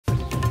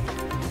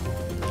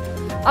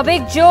A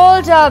big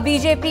jolt.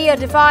 BJP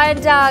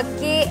defiant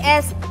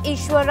K.S.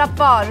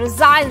 Ishwarappa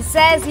resigns,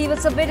 says he will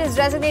submit his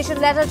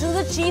resignation letter to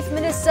the Chief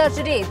Minister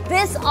today.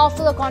 This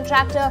after the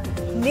contractor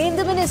named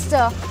the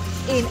minister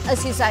in a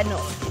suicide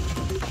note.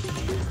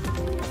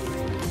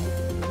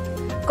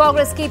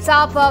 Congress keeps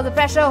up the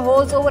pressure,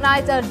 holds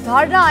overnight a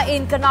dharna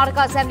in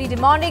Karnataka Assembly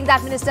demanding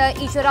that Minister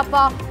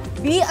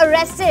Ishwarappa be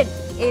arrested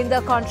in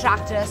the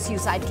contractor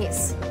suicide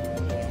case.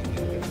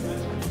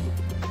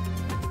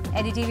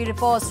 NDTV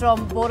reports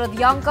from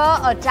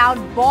Borodyanka, a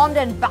town bombed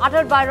and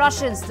battered by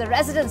Russians. The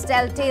residents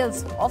tell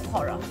tales of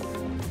horror.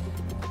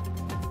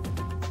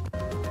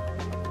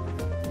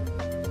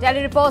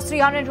 Delhi reports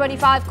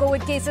 325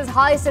 COVID cases,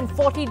 highest in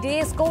 40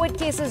 days. COVID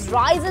cases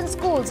rise in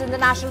schools in the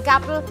national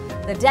capital.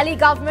 The Delhi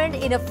government,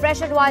 in a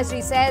fresh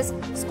advisory, says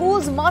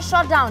schools must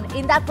shut down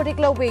in that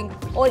particular wing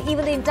or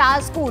even the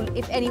entire school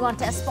if anyone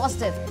tests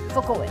positive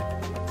for COVID.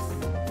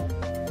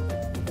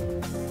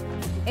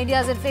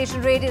 India's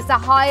inflation rate is the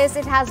highest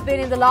it has been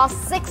in the last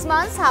 6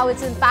 months. How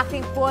it's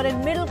impacting poor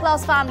and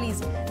middle-class families.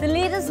 The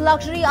latest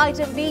luxury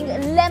item being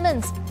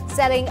lemons,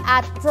 selling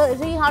at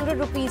 300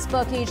 rupees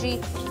per kg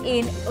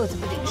in Uttar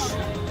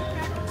Pradesh.